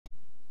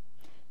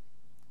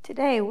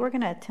Today we're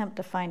going to attempt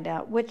to find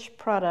out which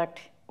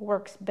product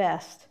works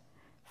best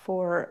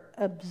for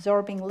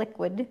absorbing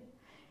liquid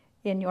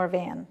in your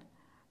van.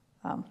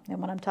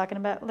 And when I'm talking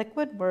about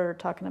liquid, we're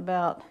talking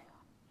about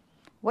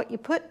what you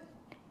put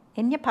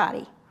in your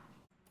potty.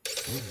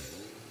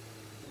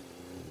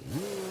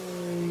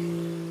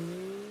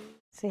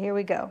 So here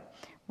we go.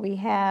 We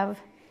have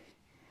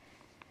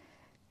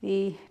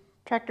the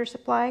Tractor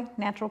Supply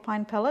natural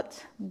pine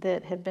pellets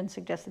that have been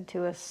suggested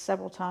to us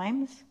several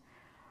times.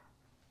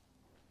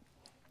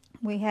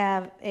 We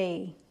have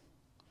a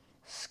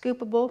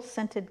scoopable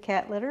scented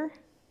cat litter,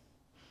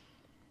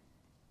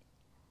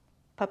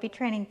 puppy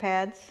training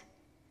pads,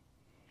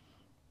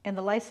 and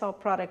the Lysol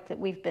product that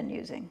we've been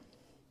using.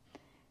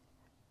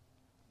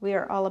 We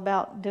are all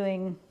about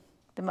doing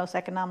the most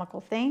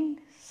economical thing,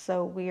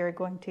 so we are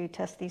going to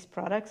test these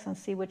products and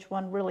see which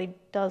one really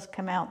does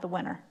come out the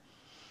winner.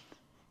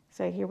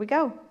 So here we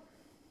go.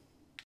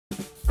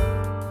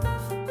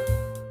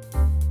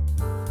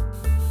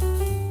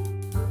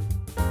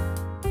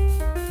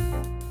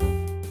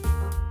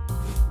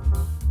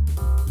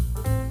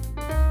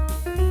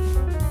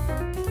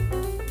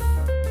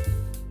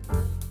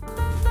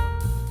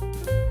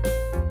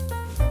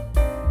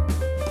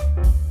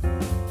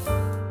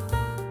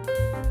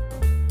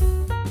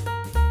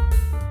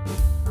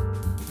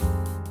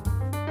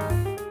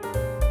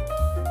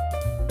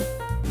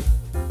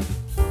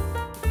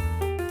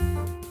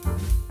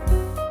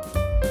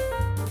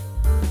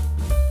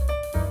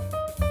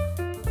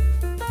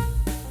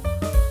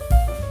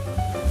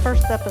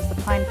 First up is the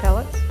pine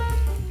pellets.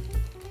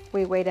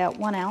 We weighed out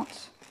 1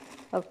 ounce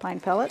of pine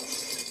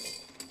pellets.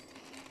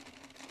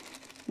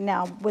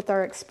 Now, with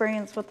our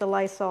experience with the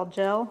Lysol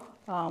gel,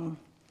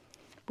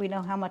 we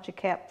know how much a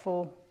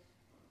capful,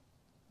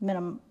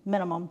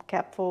 minimum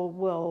capful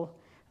will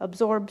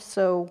absorb,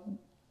 so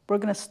we're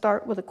going to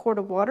start with a quart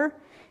of water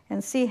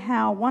and see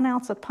how 1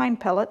 ounce of pine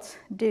pellets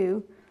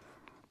do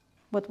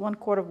with 1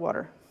 quart of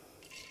water.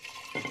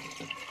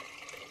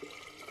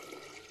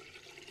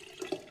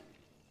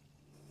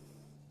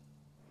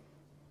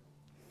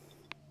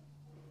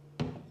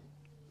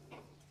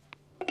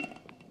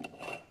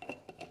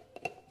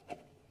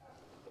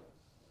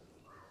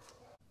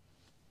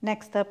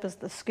 Next up is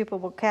the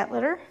scoopable cat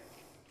litter.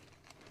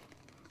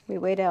 We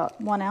weighed out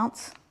 1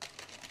 ounce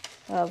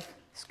of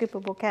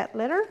scoopable cat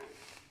litter.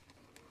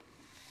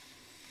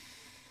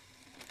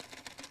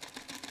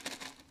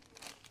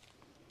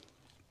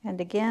 And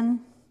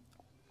again,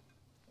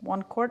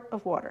 1 quart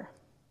of water.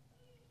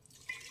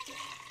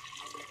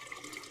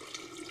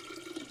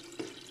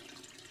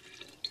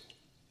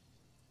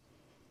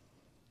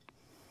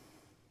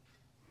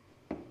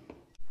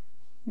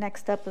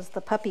 Next up is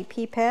the puppy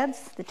pee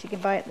pads that you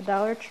can buy at the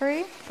Dollar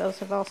Tree. Those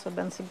have also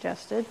been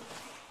suggested.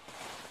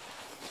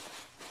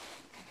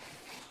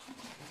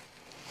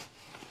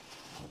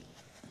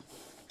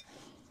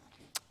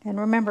 And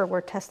remember,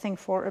 we're testing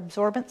for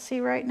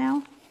absorbency right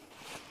now.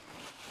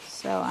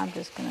 So I'm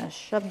just going to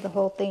shove the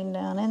whole thing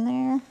down in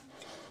there.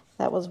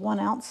 That was 1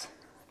 ounce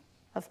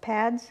of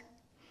pads,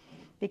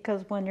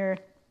 because when you're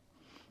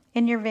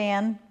in your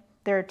van,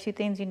 there are 2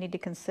 things you need to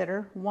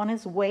consider. One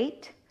is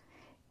weight,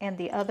 and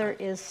the other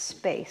is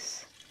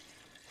space.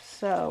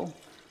 So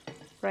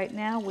right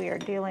now we are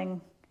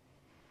dealing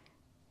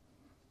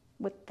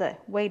with the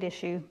weight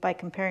issue by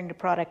comparing the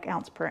product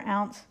ounce per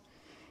ounce,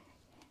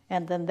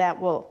 and then that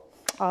will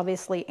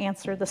obviously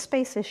answer the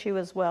space issue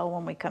as well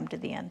when we come to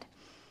the end.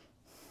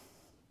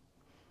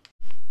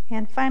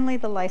 And finally,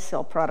 the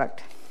Lysol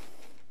product.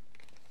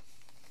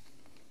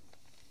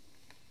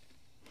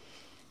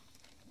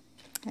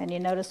 And you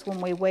notice when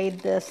we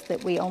weighed this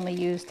that we only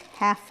used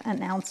half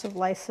an ounce of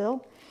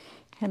Lysol.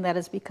 And that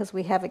is because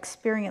we have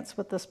experience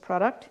with this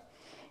product,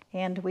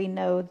 and we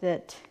know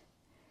that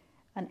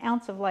an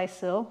ounce of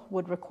Lysol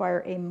would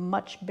require a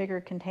much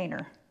bigger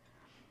container.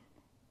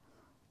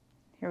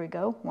 Here we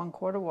go, 1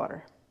 quart of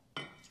water.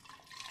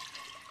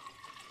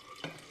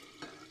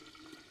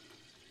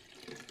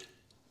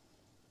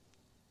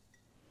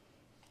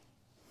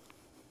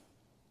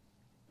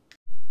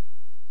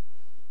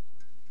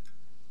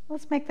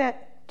 Let's make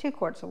that 2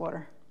 quarts of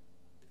water.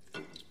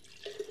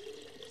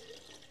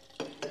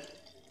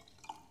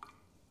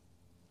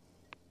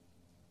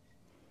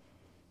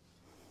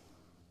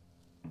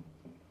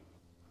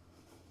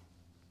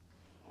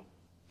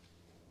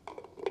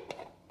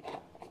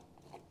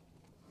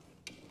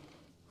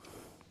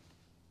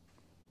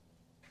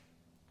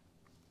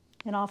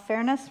 In all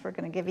fairness, we're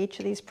going to give each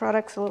of these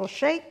products a little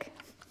shake.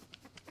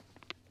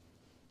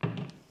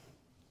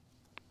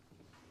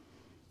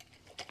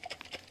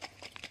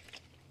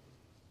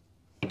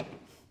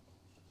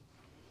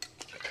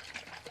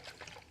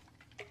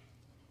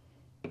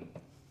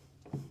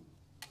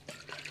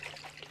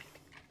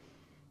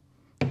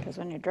 Because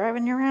when you're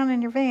driving around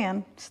in your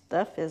van,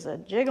 stuff is a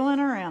jiggling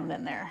around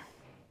in there.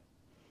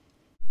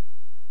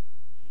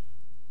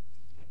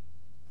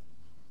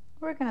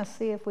 We're going to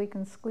see if we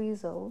can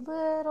squeeze a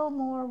little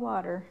more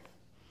water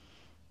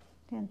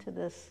into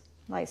this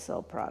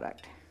Lysol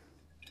product.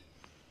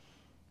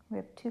 We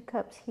have 2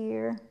 cups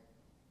here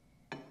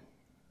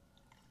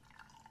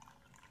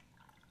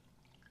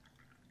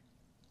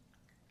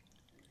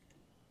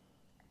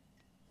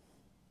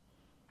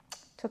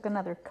took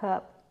another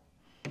cup.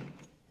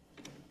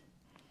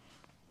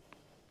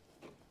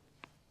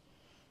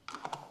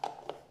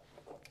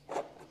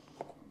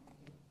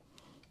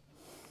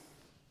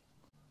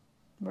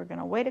 We're going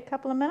to wait a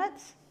couple of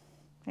minutes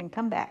and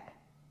come back.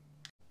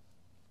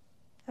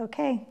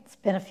 Okay, it's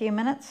been a few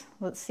minutes.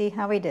 Let's see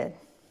how we did.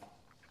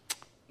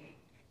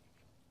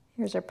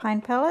 Here's our pine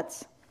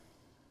pellets.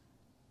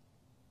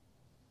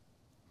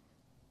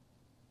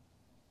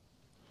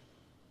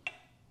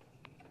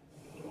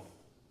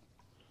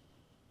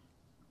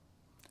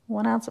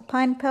 One ounce of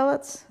pine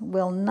pellets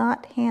will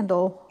not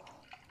handle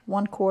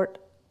 1 quart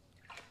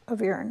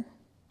of urine.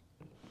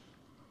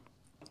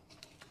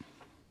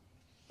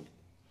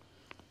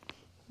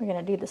 We're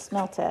going to do the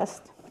smell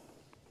test.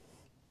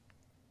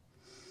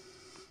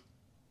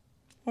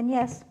 And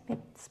yes, it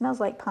smells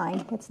like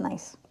pine. It's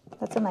nice.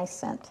 That's a nice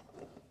scent.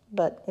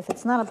 But if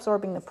it's not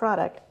absorbing the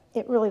product,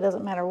 it really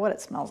doesn't matter what it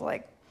smells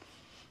like.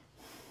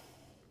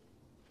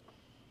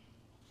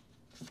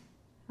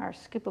 Our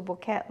scoopable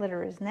cat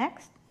litter is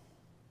next.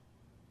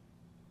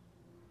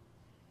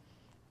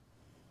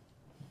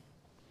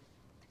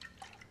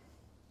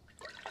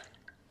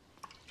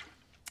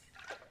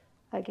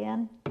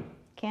 Again,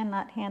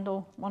 cannot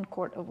handle 1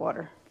 quart of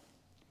water.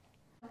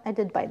 I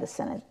did buy the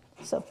scented,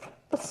 so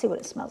let's see what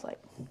it smells like.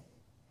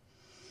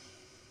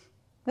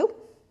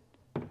 Nope,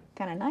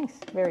 kind of nice,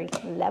 very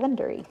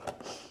lavendery.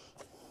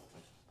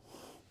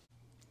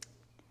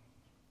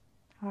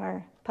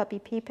 Our puppy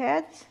pee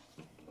pads.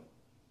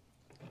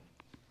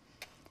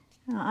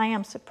 Now, I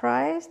am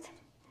surprised.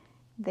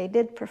 They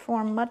did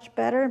perform much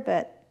better,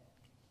 but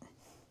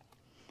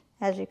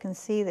as you can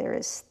see, there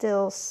is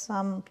still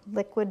some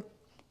liquid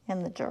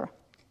in the jar.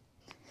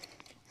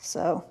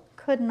 So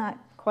could not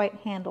quite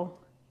handle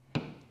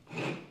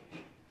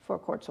 4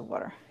 quarts of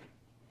water.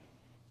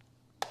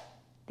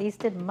 These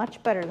did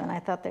much better than I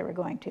thought they were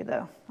going to,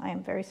 though. I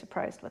am very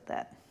surprised with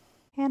that.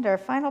 And our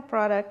final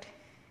product,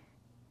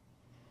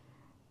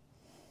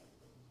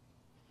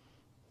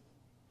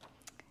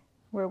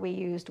 where we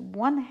used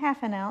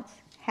 1/2 an ounce,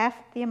 half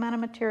the amount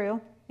of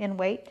material in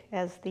weight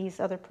as these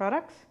other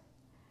products.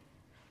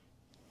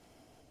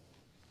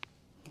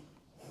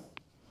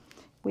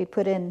 We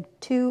put in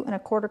 2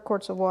 1/4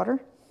 quarts of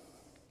water.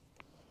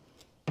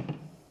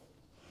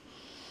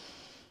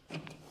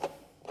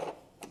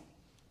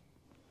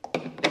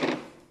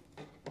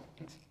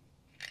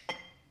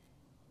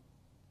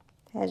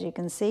 As you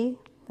can see,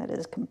 that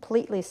is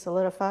completely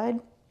solidified.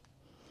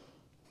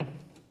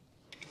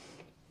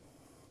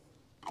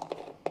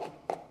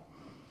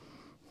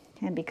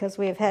 And because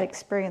we have had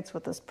experience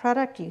with this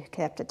product, you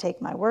have to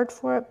take my word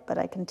for it, but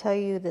I can tell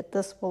you that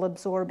this will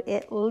absorb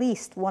at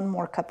least 1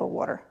 more cup of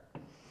water,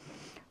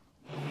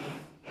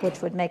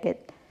 which would make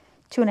it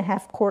 2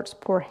 1/2 quarts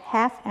per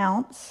 1/2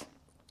 ounce,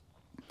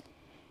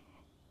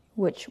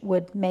 which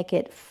would make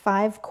it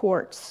 5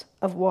 quarts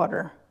of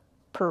water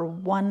per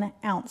 1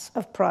 ounce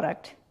of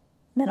product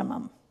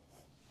minimum.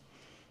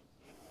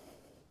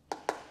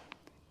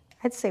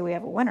 I'd say we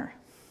have a winner.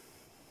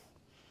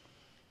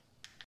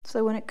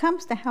 So when it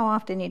comes to how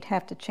often you'd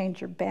have to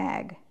change your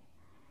bag,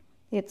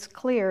 it's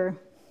clear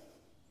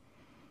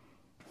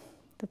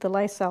that the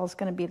Lysol is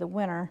going to be the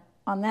winner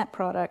on that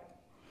product,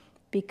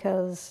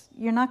 because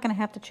you're not going to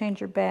have to change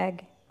your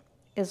bag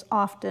as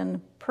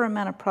often per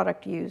amount of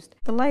product used.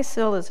 The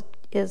Lysol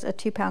is a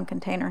 2-pound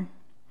container.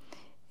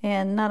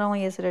 And not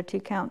only is it a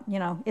 2-count, you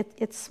know,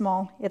 it's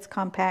small, it's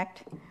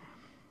compact.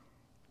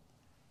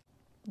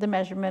 The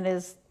measurement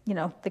is, you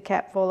know, the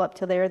cap full up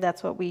to there.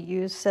 That's what we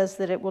use. Says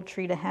that it will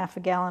treat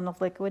 1/2 gallon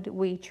of liquid.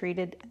 We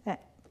treated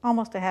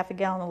almost 1/2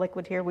 gallon of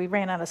liquid here. We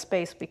ran out of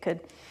space. We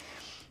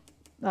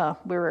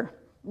were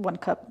 1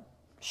 cup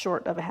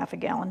short of 1/2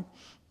 gallon.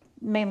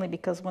 Mainly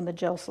because when the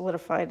gel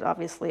solidified,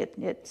 obviously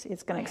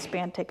it's going to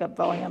expand, take up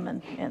volume,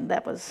 and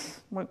that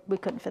was, we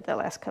couldn't fit that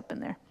last cup in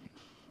there.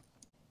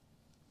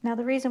 Now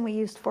the reason we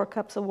used 4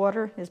 cups of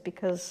water is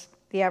because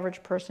the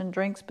average person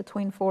drinks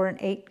between 4 and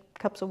 8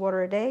 cups of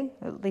water a day.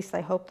 At least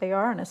I hope they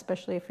are, and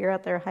especially if you're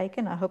out there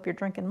hiking, I hope you're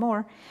drinking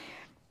more.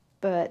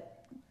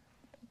 But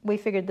we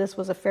figured this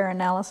was a fair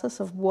analysis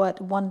of what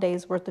 1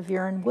 day's worth of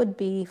urine would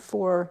be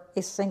for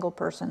a single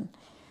person.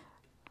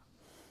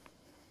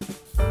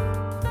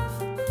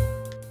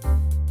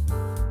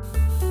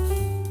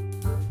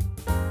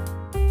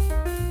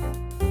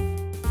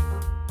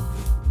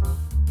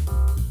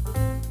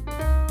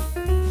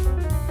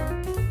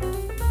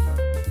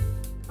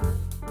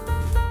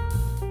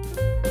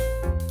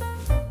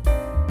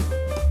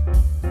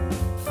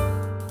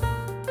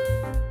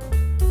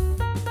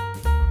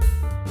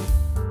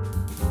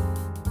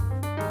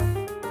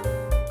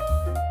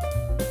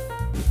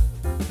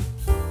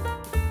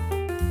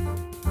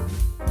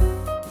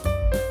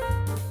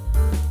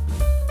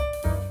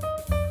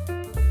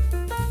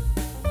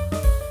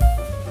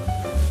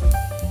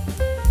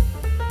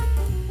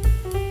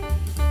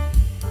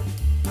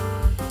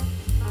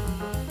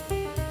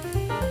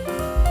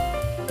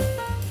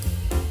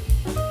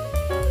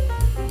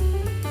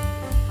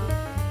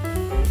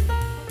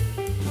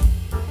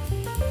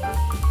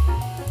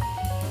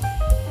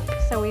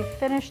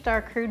 finished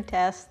our crude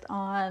test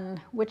on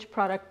which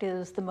product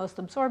is the most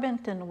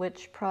absorbent and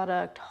which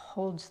product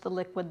holds the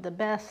liquid the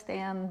best,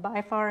 and by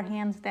far,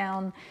 hands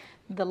down,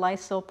 the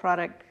Lysil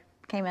product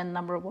came in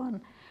number 1.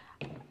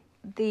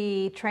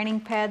 The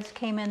training pads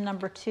came in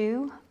number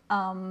 2.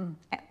 For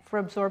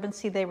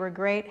absorbency, they were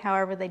great.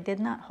 However, they did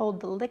not hold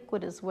the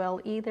liquid as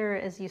well either.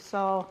 As you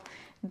saw,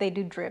 they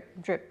do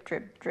drip, drip,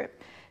 drip,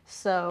 drip.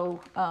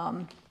 So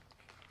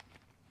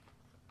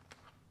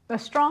a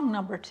strong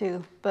number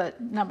 2, but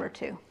number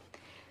 2.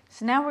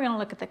 So now we're going to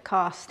look at the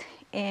cost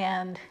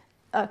and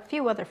a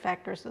few other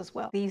factors as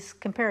well. These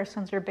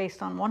comparisons are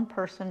based on 1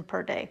 person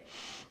per day.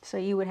 So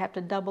you would have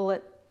to double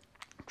it,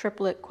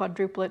 triple it,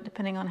 quadruple it,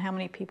 depending on how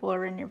many people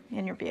are in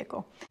your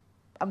vehicle.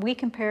 We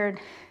compared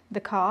the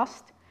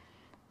cost,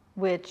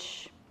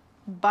 which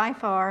by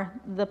far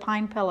the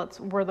pine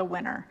pellets were the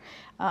winner.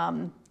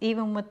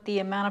 Even with the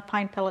amount of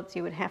pine pellets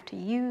you would have to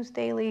use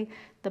daily,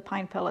 the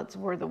pine pellets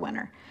were the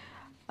winner.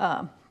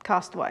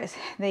 Cost-wise,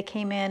 they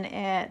came in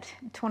at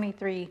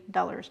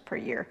 $23 per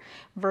year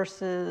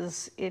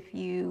versus if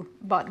you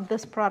bought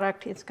this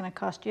product, it's going to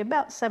cost you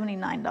about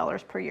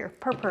 $79 per year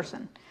per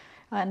person.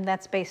 And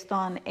that's based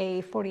on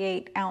a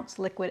 48-ounce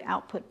liquid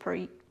output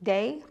per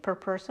day per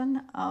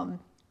person.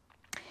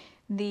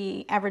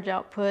 The average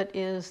output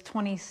is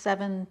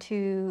 27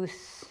 to,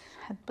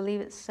 I believe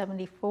it's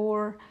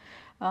 74.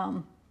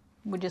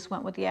 We just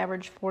went with the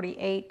average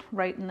 48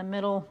 right in the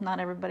middle. Not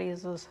everybody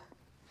is as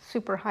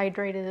super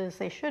hydrated as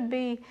they should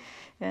be,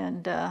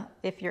 and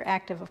if you're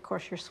active, of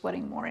course, you're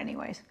sweating more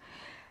anyways.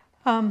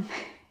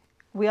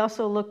 We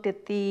also looked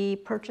at the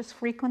purchase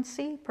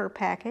frequency per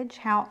package,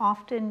 how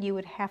often you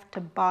would have to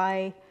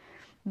buy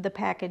the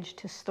package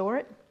to store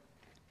it.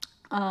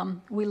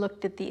 We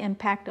looked at the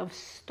impact of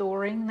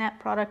storing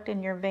that product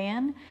in your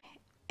van,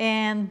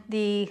 and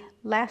the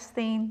last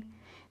thing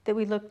that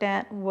we looked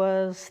at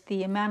was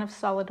the amount of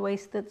solid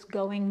waste that's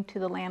going to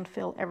the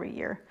landfill every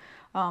year.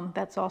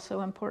 That's also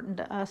important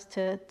to us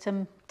to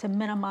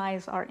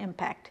minimize our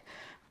impact.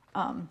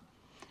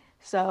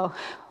 So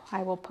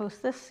I will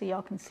post this so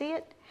y'all can see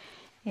it.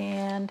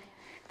 And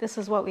this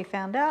is what we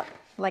found out.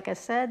 Like I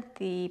said,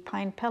 the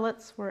pine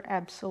pellets were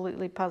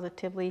absolutely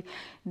positively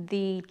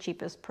the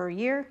cheapest per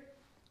year.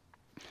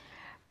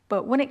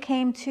 But when it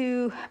came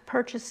to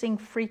purchasing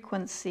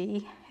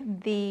frequency,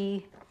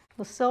 the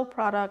Lysil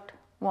product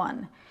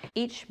won.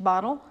 Each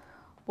bottle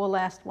will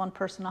last 1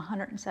 person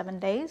 107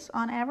 days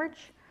on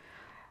average.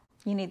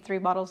 You need 3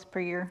 bottles per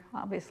year,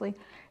 obviously.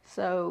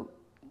 So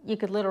you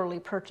could literally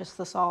purchase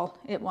this all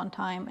at one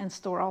time and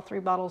store all 3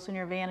 bottles in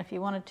your van if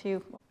you wanted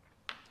to.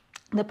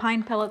 The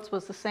pine pellets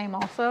was the same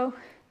also.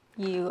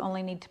 You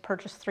only need to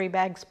purchase 3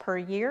 bags per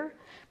year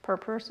per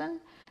person.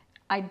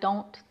 I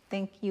don't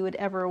think you would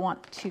ever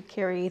want to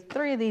carry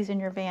 3 of these in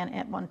your van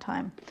at one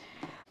time.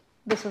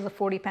 This is a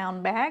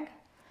 40-pound bag.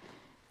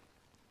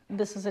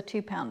 This is a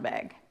 2-pound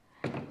bag.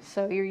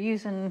 So you're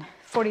using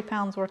 40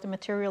 pounds worth of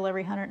material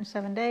every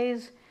 107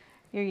 days.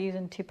 You're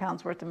using 2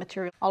 pounds worth of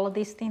material. All of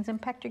these things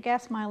impact your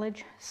gas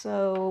mileage.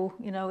 So,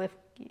 you know,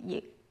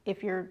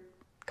 if you're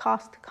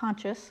cost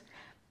conscious,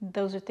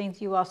 those are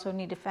things you also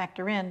need to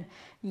factor in.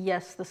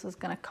 Yes, this is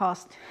going to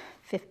cost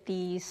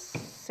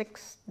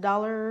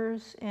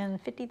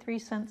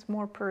 $56.53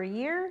 more per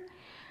year.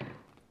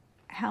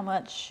 How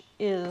much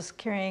is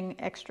carrying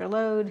extra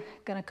load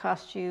going to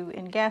cost you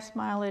in gas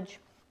mileage?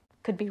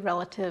 Could be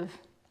relative,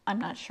 I'm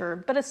not sure,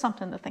 but it's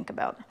something to think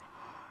about.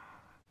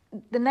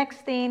 The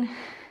next thing,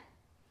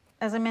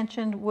 as I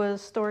mentioned,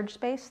 was storage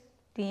space,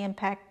 the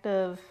impact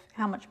of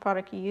how much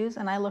product you use,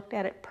 and I looked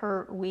at it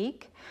per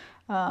week.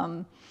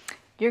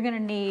 You're going to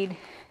need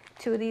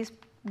 2 of these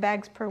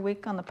bags per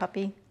week on the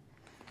puppy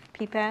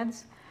pee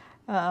pads.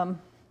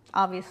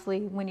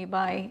 Obviously, when you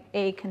buy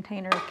a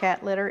container of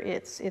cat litter,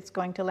 it's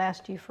going to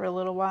last you for a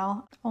little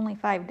while. Only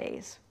 5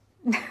 days.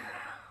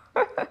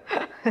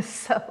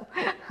 So,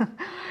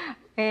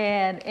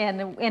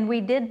 and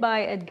we did buy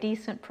a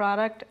decent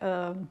product.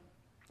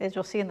 As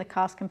you'll see in the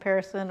cost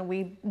comparison,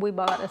 we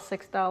bought a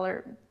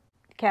 $6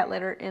 cat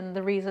litter, and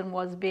the reason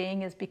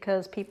is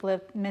because people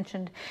have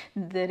mentioned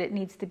that it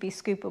needs to be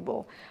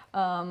scoopable.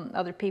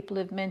 Other people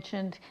have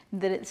mentioned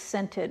that it's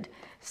scented.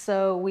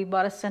 So we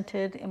bought a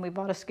scented and we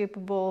bought a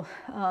scoopable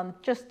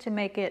just to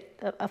make it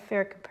a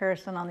fair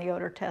comparison on the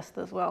odor test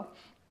as well.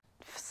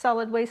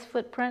 Solid waste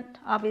footprint,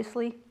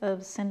 obviously,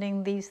 of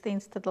sending these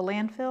things to the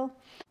landfill.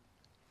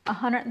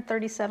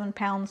 137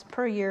 pounds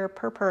per year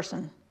per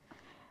person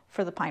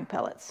for the pine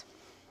pellets.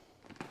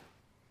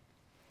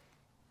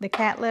 The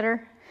cat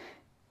litter,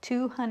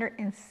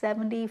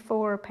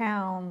 274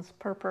 pounds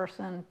per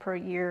person per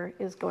year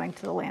is going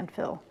to the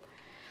landfill.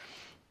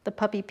 The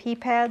puppy pee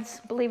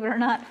pads, believe it or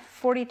not,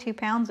 42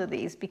 pounds of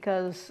these,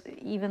 because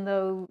even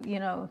though, you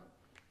know,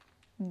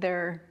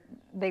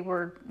 they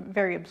were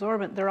very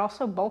absorbent, they're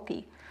also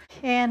bulky.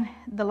 And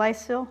the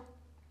Lysil,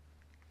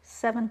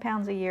 7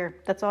 pounds a year.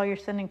 That's all you're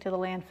sending to the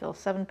landfill,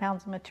 7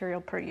 pounds of material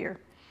per year.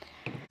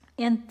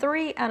 In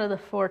 3 out of the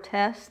 4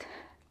 tests,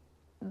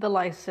 the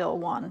Lysil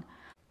won.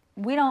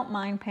 We don't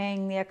mind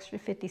paying the extra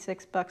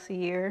 $56 a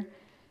year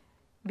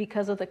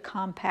because of the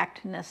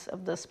compactness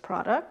of this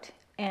product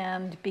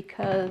and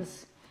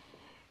because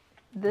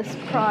this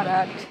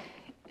product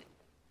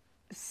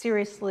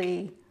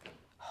seriously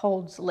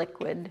holds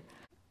liquid.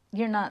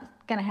 You're not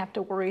going to have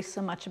to worry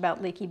so much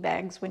about leaky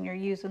bags when you're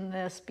using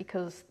this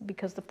because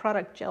the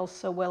product gels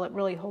so well, it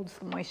really holds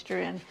the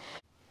moisture in.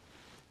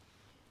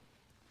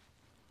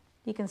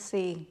 You can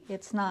see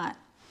it's not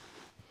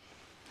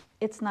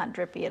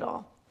drippy at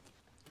all.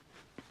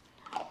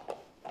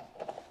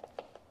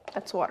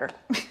 That's water.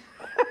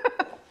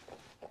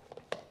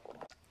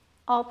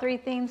 All three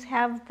themes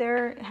have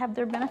their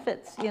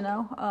benefits, you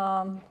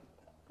know.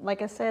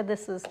 Like I said,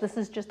 this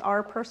is just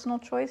our personal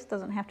choice.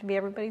 Doesn't have to be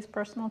everybody's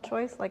personal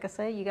choice. Like I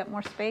say, you got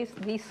more space.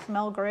 These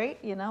smell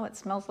great. You know, it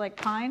smells like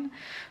pine.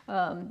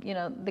 You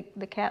know,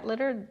 the cat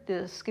litter,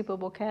 the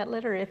scoopable cat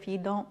litter. If you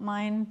don't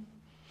mind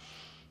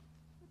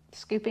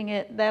scooping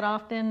it that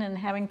often and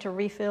having to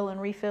refill and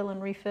refill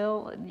and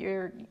refill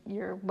your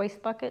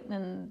waste bucket,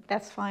 and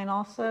that's fine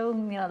also.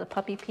 You know, the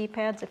puppy pee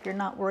pads, if you're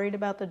not worried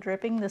about the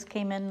dripping, this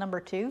came in number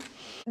 2.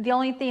 The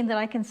only thing that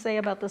I can say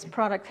about this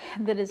product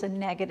that is a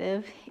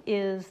negative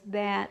is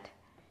that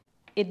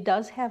it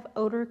does have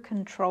odor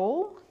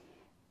control,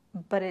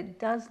 but it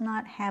does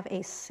not have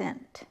a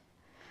scent.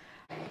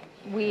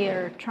 We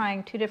are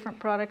trying 2 different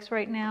products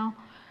right now.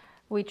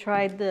 We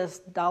tried this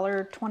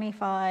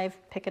 $1.25,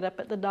 pick it up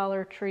at the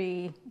Dollar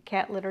Tree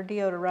cat litter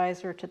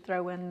deodorizer to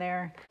throw in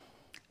there.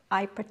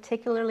 I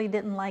particularly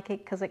didn't like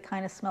it because it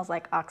kind of smells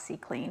like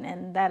OxyClean,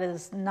 and that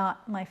is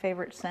not my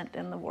favorite scent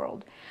in the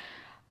world.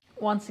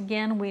 Once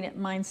again, we didn't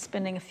mind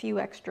spending a few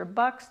extra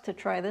bucks to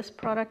try this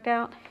product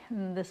out.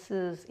 And this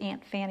is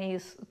Aunt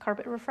Fanny's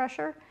Carpet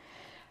Refresher.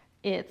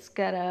 It's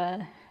got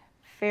a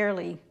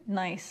fairly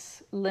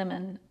nice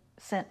lemon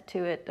scent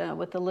to it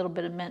with a little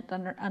bit of mint,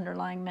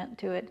 underlying mint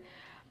to it.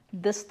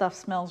 This stuff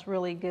smells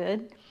really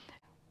good.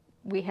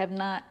 We have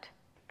not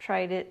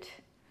tried it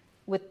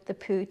with the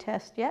poo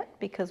test yet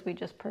because we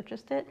just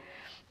purchased it.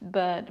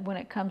 But when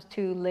it comes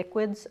to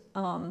liquids,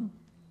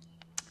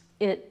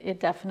 it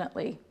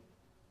definitely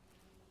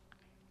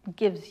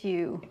gives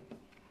you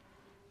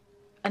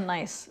a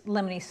nice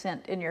lemony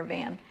scent in your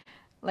van.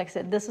 Like I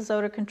said, this is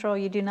odor control.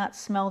 You do not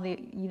smell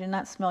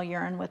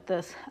urine with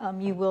this.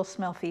 You will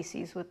smell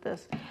feces with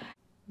this.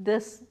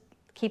 This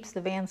keeps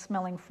the van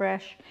smelling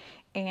fresh,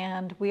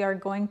 and we are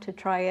going to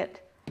try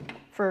it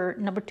for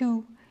number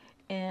 2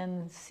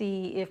 and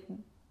see if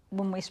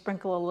when we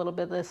sprinkle a little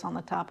bit of this on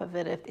the top of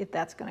it, if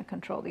that's going to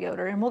control the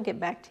odor. And we'll get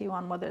back to you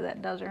on whether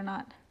that does or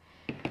not.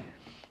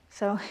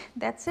 So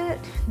that's it.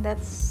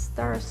 That's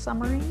our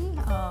summary.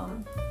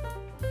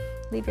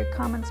 Leave your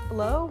comments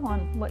below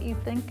on what you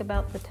think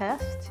about the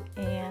test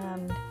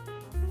and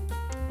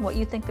what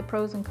you think the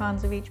pros and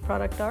cons of each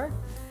product are.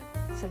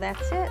 So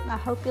that's it. I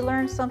hope you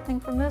learned something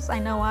from this. I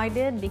know I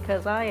did,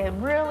 because I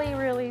am really,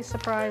 really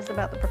surprised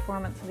about the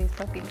performance of these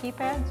puppy pee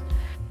pads.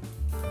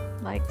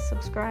 Like,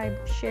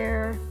 subscribe,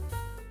 share,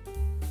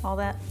 all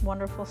that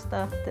wonderful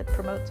stuff that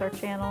promotes our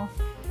channel.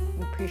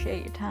 We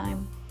appreciate your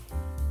time.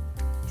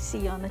 See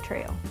you on the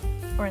trail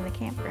or in the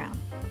campground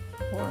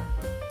or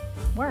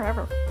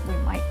wherever we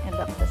might end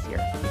up this year.